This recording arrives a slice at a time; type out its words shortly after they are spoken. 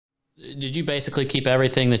Did you basically keep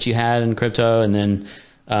everything that you had in crypto and then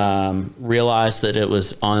realize that it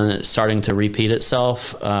was starting to repeat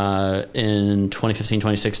itself in 2015,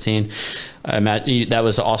 2016? That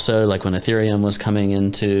was also like when Ethereum was coming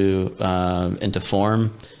into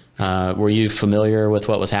form. Were you familiar with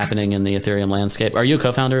what was happening in the Ethereum landscape? Are you a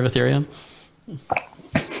co-founder of Ethereum?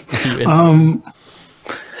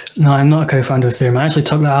 No, I'm not a co-founder of Ethereum. I actually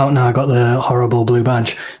took that out now. I got the horrible blue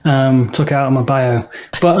badge. Took it out of my bio.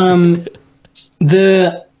 But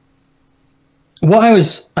what I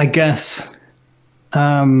was, I guess,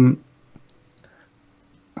 what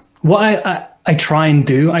I try and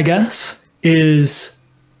do, I guess, is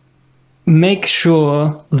make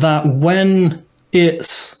sure that when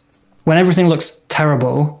everything looks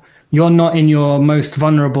terrible, you're not in your most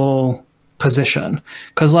vulnerable position.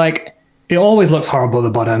 Because like, it always looks horrible at the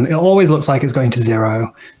bottom. It always looks like it's going to zero.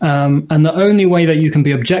 And the only way that you can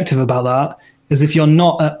be objective about that is if you're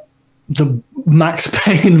not at the max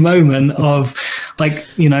pain moment of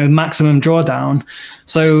like, you know, maximum drawdown.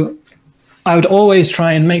 So I would always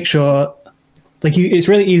try and make sure, like, it's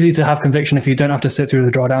really easy to have conviction if you don't have to sit through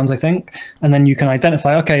the drawdowns, I think. And then you can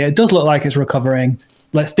identify, okay, it does look like it's recovering.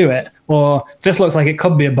 Let's do it. Or this looks like it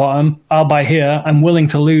could be a bottom. I'll buy here. I'm willing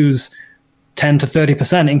to lose 10 to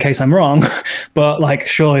 30% in case I'm wrong. But like,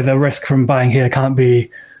 surely the risk from buying here can't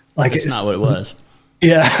be like, it's not what it was.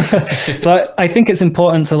 Yeah. So I think it's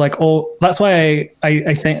important to like that's why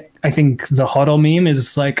I think the hodl meme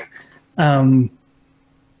is like,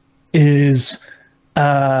 it's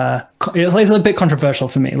a bit controversial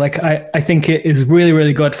for me. Like I think it is really,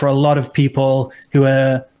 really good for a lot of people who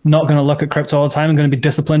are not going to look at crypto all the time and going to be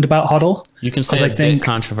disciplined about hodl. You can say it's a bit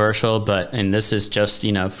controversial, and this is just,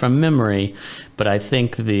 you know, from memory, but I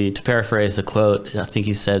think to paraphrase the quote, I think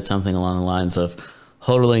he said something along the lines of,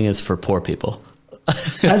 hodling is for poor people.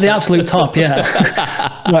 At the absolute top, yeah.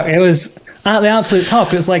 Look, it was at the absolute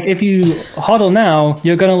top. It's like, if you hodl now,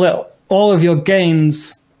 you're going to let all of your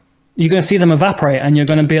gains, you're going to see them evaporate, and you're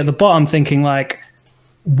going to be at the bottom thinking like,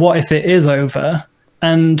 what if it is over?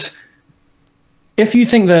 And if you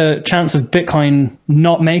think the chance of Bitcoin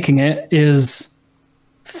not making it is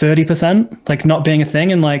 30%, like not being a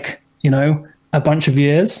thing in like, you know, a bunch of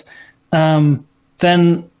years, then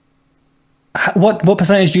what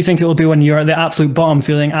percentage do you think it will be when you're at the absolute bottom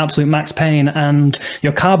feeling absolute max pain and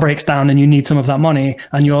your car breaks down and you need some of that money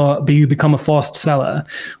and you become a forced seller?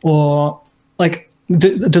 Or like,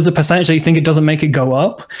 does the percentage that you think it doesn't make it go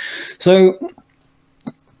up? So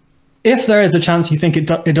if there is a chance you think it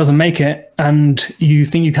doesn't make it and you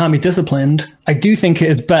think you can't be disciplined, I do think it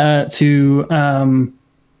is better to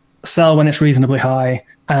sell when it's reasonably high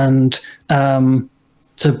and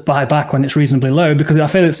to buy back when it's reasonably low, because I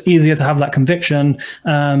feel it's easier to have that conviction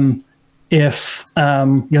if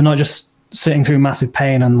you're not just sitting through massive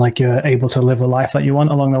pain and like you're able to live a life that you want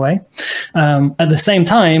along the way. At the same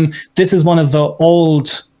time, this is one of the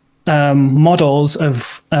old models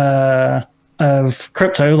of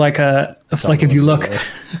crypto. Like if you look,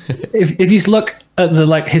 if you look at the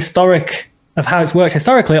like historic of how it's worked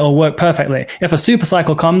historically, it'll work perfectly. If a super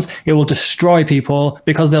cycle comes, it will destroy people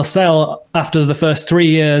because they'll sell after the first 3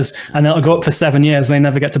 years and they'll go up for 7 years and they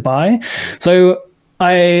never get to buy. So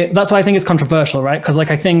that's why I think it's controversial, right? Because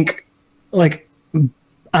like I think like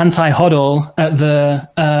anti-hodl at the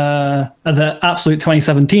absolute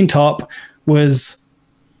 2017 top was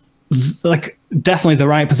like definitely the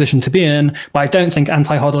right position to be in, but I don't think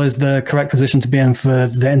anti-hodl is the correct position to be in for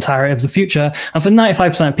the entirety of the future. And for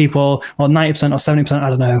 95% of people, or 90% or 70%, I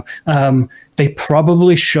don't know, they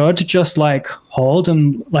probably should just like hold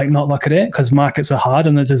and like not look at it, because markets are hard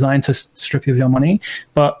and they're designed to strip you of your money.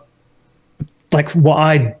 But like what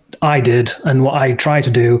I did and what I try to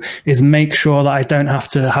do is make sure that I don't have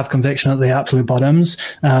to have conviction at the absolute bottoms,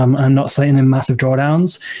 and not sitting in massive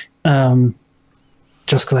drawdowns.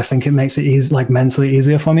 Just because I think it makes it easy, like mentally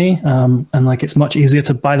easier for me. And like it's much easier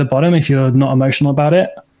to buy the bottom if you're not emotional about it.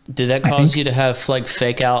 Did that cause you to have like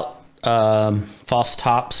fake out false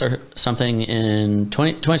tops or something in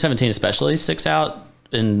 2017 especially sticks out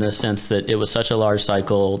in the sense that it was such a large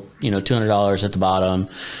cycle, you know, $200 at the bottom,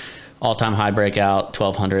 all-time high breakout,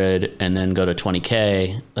 1,200, and then go to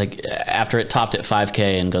 20K. Like after it topped at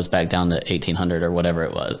 5K and goes back down to 1,800 or whatever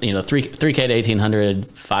it was, you know, 3K to 1,800,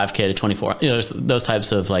 5K to 24, you know, there's those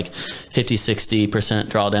types of like 50, 60%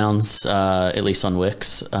 drawdowns, at least on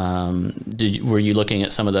Wix. Were you looking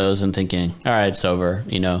at some of those and thinking, all right, it's over,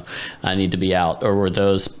 you know, I need to be out? Or were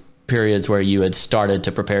those periods where you had started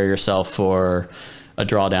to prepare yourself for a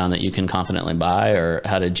drawdown that you can confidently buy? Or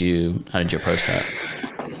how did you approach that?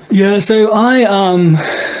 Yeah, so I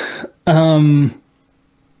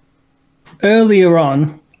earlier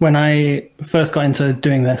on, when I first got into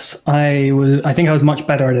doing this, I think I was much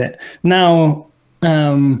better at it. Now,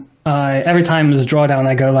 every time there's a drawdown,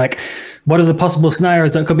 I go like, what are the possible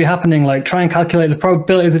scenarios that could be happening? Like, try and calculate the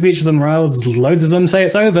probabilities of each of them. Well, loads of them say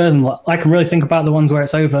it's over, and I can really think about the ones where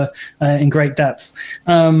it's over in great depth.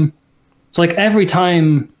 So like every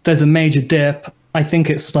time there's a major dip, I think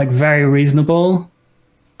it's like very reasonable.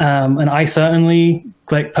 And I certainly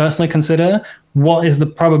like personally consider, what is the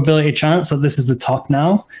probability chance that this is the top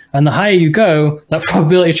now? And the higher you go, that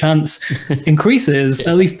probability chance increases.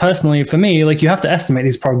 At least personally for me, like you have to estimate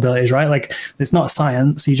these probabilities, right? Like it's not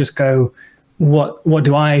science. You just go, what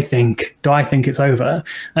do I think? Do I think it's over?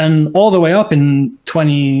 And all the way up in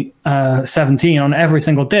 2017 on every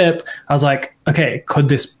single dip, I was like, okay, could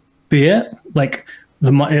this be it? Like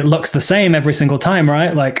it looks the same every single time,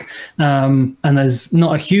 right? Like, and there's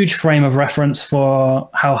not a huge frame of reference for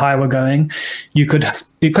how high we're going. It could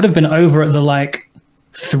have been over at the like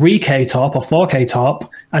 3K top or 4K top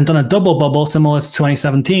and done a double bubble similar to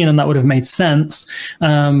 2017, and that would have made sense.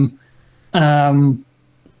 So I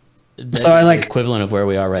like equivalent of where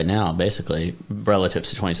we are right now, basically relative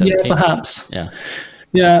to 2017. Yeah, perhaps.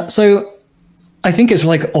 Yeah. So I think it's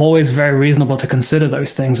like always very reasonable to consider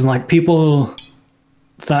those things, and like people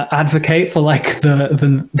that advocate for like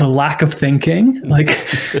the lack of thinking, like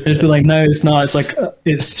just be like, no, it's not. It's like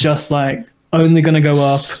it's just like only going to go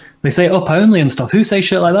up. They say up only and stuff. Who say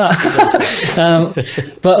shit like that?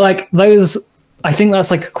 But like those, I think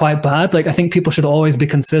that's like quite bad. Like I think people should always be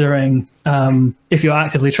considering, if you're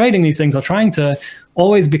actively trading these things or trying to,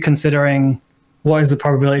 always be considering what is the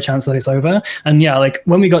probability chance that it's over. And yeah, like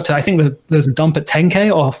when we got to, I think there's a dump at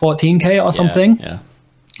 10K or 14K or something. Yeah.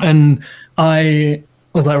 And I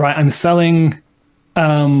was like, right, I'm selling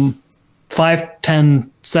 5,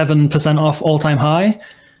 10, 7% off all-time high,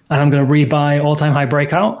 and I'm going to rebuy all-time high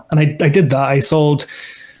breakout. And I did that. I sold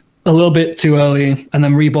a little bit too early and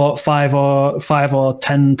then rebought 5 or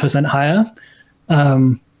 10% higher,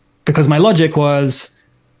 because my logic was,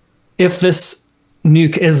 if this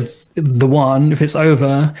nuke is the one, if it's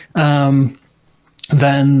over, then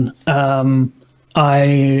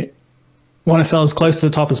I want to sell as close to the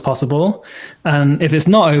top as possible. And if it's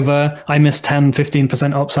not over, I miss 10,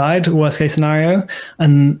 15% upside, worst case scenario.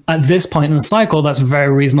 And at this point in the cycle, that's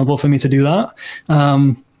very reasonable for me to do that.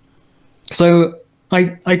 So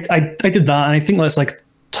I did that, and I think that's like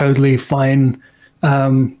totally fine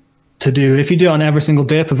to do. If you do it on every single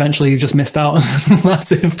dip, eventually you've just missed out on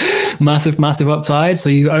massive upside. So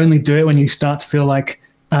you only do it when you start to feel like,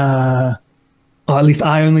 or at least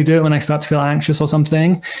I only do it when I start to feel anxious or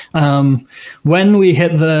something. When we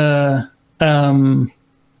hit the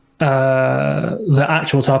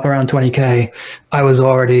actual top around 20K, I was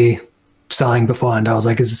already selling beforehand. I was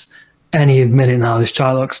like, is any minute now, this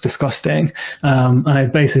chart looks disgusting. And I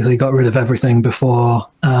basically got rid of everything before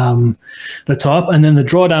the top. And then the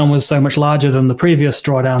drawdown was so much larger than the previous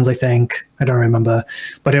drawdowns, I think. I don't remember.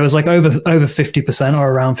 But it was like over 50%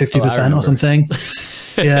 or around 50% or something.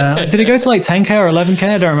 Yeah. Did it go to like 10K or 11K?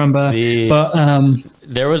 I don't remember.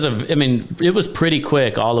 There was it was pretty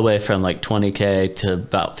quick, all the way from like 20K to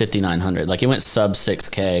about 5,900. Like it went sub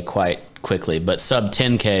 6K quite quickly, but sub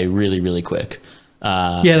 10K really, really quick.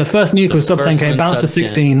 Yeah, the first nuke was sub 10K, bounced to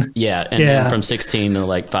 16. 10, yeah, and then from 16 to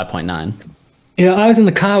like 5.9. Yeah, I was in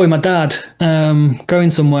the car with my dad going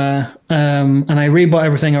somewhere, and I rebought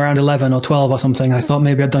everything around 11 or 12 or something. I thought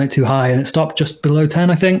maybe I'd done it too high, and it stopped just below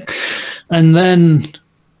 10, I think. And then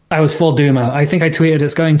I was full doomer. I think I tweeted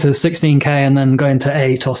it's going to 16K and then going to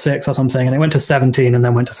 8 or 6 or something, and it went to 17 and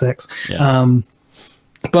then went to 6. Yeah.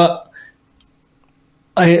 But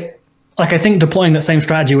I think deploying that same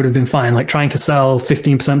strategy would have been fine, like trying to sell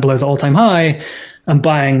 15% below the all-time high and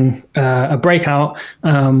buying a breakout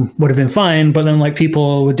would have been fine. But then like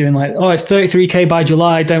people were doing like, oh, it's 33K by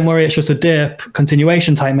July, don't worry, it's just a dip,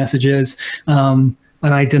 continuation type messages. And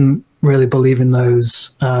I didn't really believe in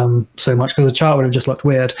those so much, because the chart would have just looked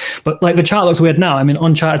weird. But like the chart looks weird now. I'm in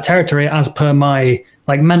uncharted territory as per my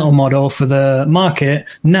like mental model for the market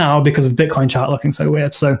now because of Bitcoin chart looking so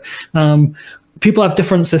weird. So people have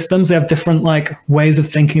different systems. They have different like ways of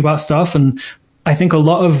thinking about stuff. And I think a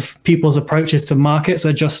lot of people's approaches to markets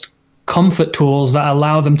are just comfort tools that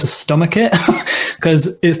allow them to stomach it.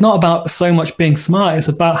 Because it's not about so much being smart. It's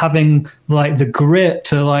about having like the grit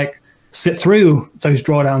to like sit through those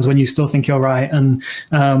drawdowns when you still think you're right, and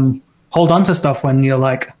hold on to stuff when you're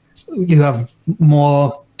like, you have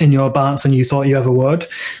more in your balance than you thought you ever would.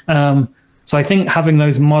 So I think having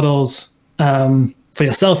those models for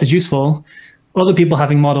yourself is useful. Other people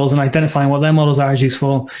having models and identifying what their models are is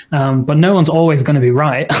useful. But no one's always going to be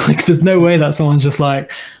right. Like there's no way that someone's just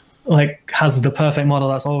like, like has the perfect model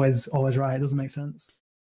that's always right. It doesn't make sense.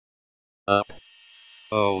 Up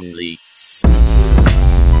only.